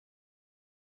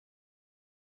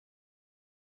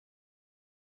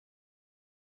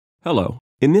Hello.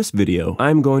 In this video,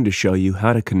 I'm going to show you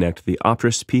how to connect the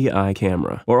Optris PI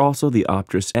camera, or also the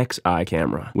Optris XI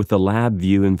camera, with the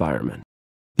LabVIEW environment.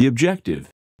 The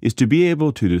objective is to be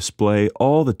able to display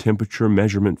all the temperature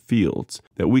measurement fields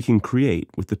that we can create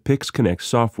with the PIX Connect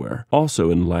software, also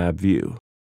in LabVIEW.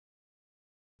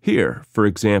 Here, for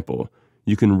example,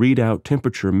 you can read out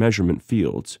temperature measurement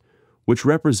fields, which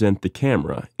represent the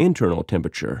camera internal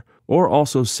temperature, or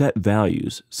also set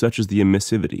values such as the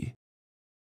emissivity.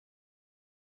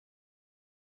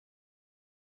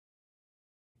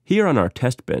 Here on our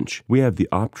test bench, we have the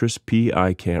Optris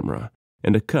PI camera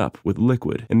and a cup with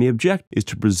liquid, and the objective is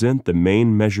to present the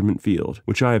main measurement field,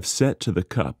 which I have set to the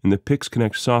cup in the PIX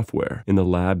Connect software in the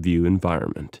LabVIEW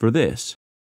environment. For this,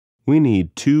 we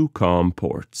need two COM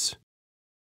ports.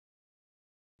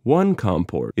 One COM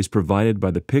port is provided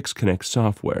by the PIX Connect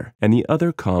software, and the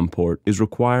other COM port is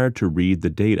required to read the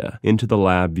data into the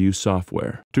LabVIEW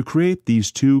software. To create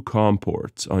these two COM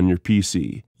ports on your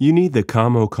PC, you need the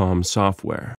COM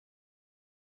software.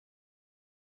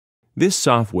 This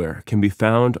software can be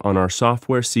found on our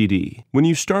software CD. When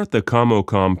you start the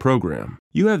COM program,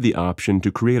 you have the option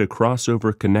to create a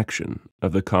crossover connection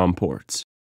of the COM ports.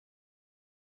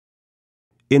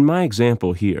 In my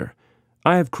example here,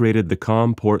 I have created the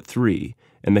COM port 3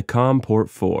 and the COM port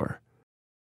 4.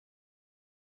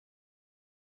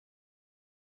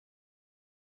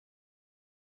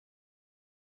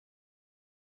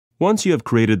 Once you have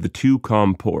created the two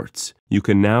COM ports, you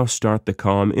can now start the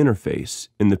COM interface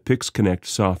in the PIX Connect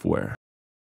software.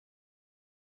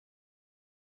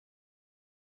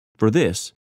 For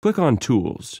this, click on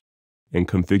Tools and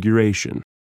Configuration.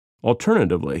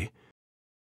 Alternatively,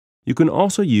 you can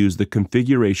also use the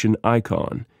configuration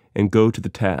icon and go to the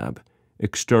tab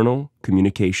External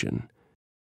Communication.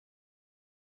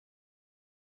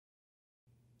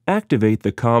 Activate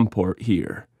the COM port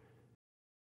here.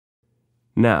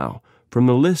 Now, from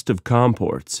the list of COM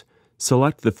ports,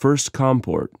 select the first COM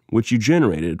port which you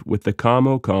generated with the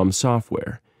COM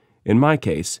software. In my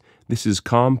case, this is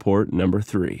COM port number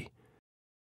 3.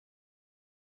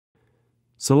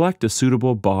 Select a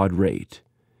suitable baud rate.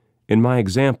 In my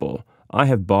example, I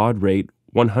have baud rate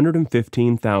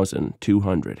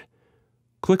 115,200.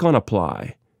 Click on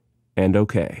Apply and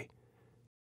OK.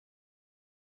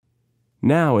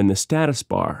 Now in the status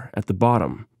bar at the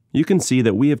bottom, you can see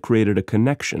that we have created a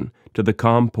connection to the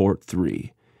COM port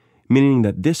 3, meaning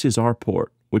that this is our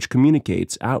port which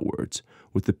communicates outwards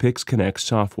with the PIX Connect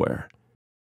software.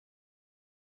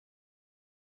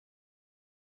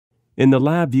 In the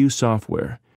LabVIEW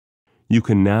software, you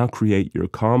can now create your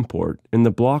COM port in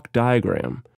the block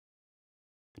diagram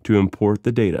to import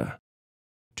the data.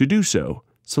 To do so,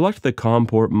 select the COM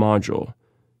port module,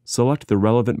 select the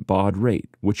relevant baud rate,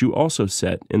 which you also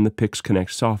set in the PIX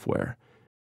Connect software,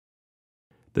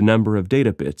 the number of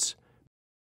data bits,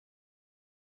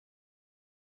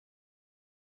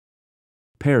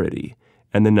 parity,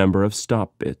 and the number of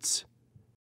stop bits.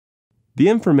 The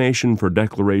information for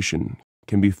declaration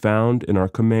can be found in our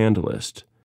command list.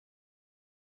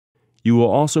 You will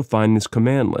also find this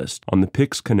command list on the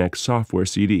PIX Connect software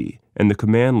CD, and the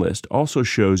command list also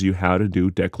shows you how to do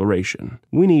declaration.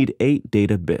 We need 8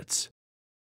 data bits,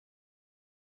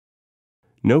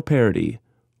 no parity,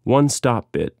 1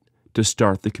 stop bit to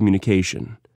start the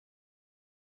communication.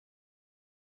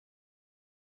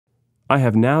 I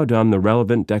have now done the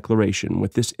relevant declaration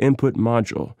with this input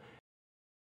module,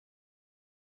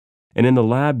 and in the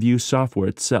LabVIEW software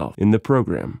itself, in the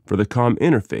program, for the COM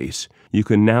interface, you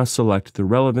can now select the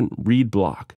relevant read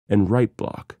block and write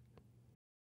block.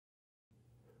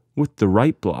 With the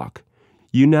write block,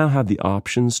 you now have the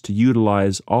options to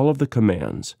utilize all of the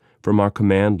commands from our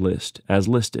command list as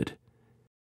listed.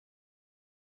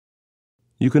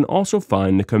 You can also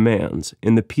find the commands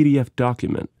in the PDF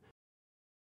document,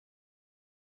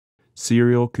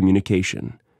 Serial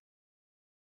Communication,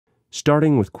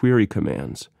 starting with query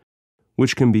commands,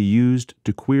 which can be used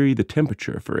to query the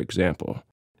temperature, for example,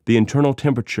 the internal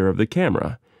temperature of the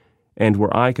camera, and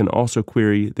where I can also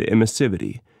query the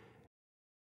emissivity.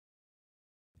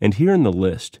 And here in the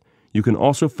list, you can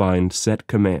also find set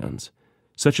commands,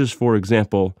 such as, for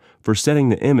example, for setting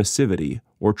the emissivity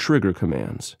or trigger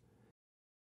commands.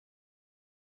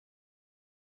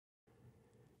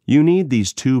 You need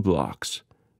these two blocks,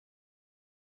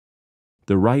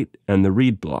 the write and the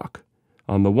read block,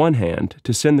 on the one hand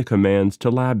to send the commands to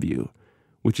LabVIEW,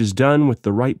 which is done with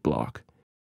the write block,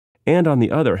 and on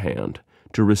the other hand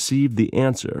to receive the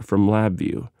answer from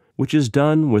LabVIEW, which is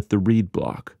done with the read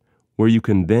block, where you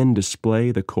can then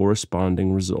display the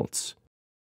corresponding results.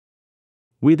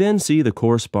 We then see the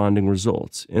corresponding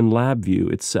results in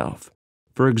LabVIEW itself,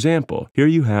 For example, here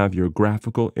you have your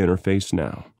graphical interface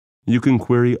now. You can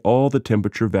query all the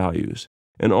temperature values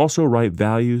and also write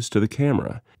values to the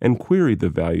camera and query the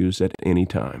values at any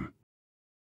time.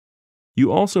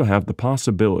 You also have the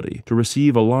possibility to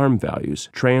receive alarm values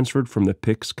transferred from the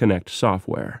PIX Connect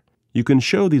software. You can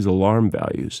show these alarm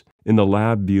values in the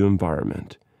LabVIEW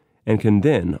environment and can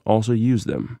then also use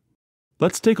them.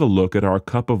 Let's take a look at our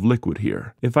cup of liquid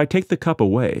here. If I take the cup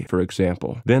away, for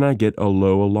example, then I get a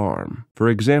low alarm. For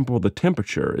example, the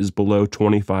temperature is below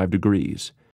 25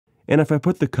 degrees. And if I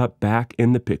put the cup back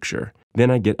in the picture, then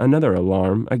I get another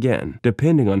alarm again,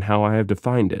 depending on how I have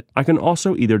defined it. I can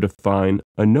also either define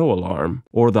a no alarm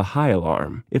or the high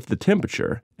alarm if the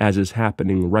temperature, as is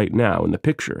happening right now in the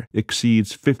picture,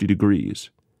 exceeds 50 degrees.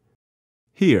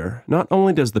 Here, not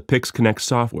only does the PIX Connect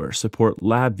software support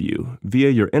LabVIEW via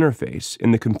your interface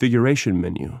in the configuration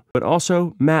menu, but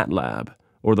also MATLAB,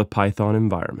 or the Python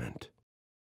environment.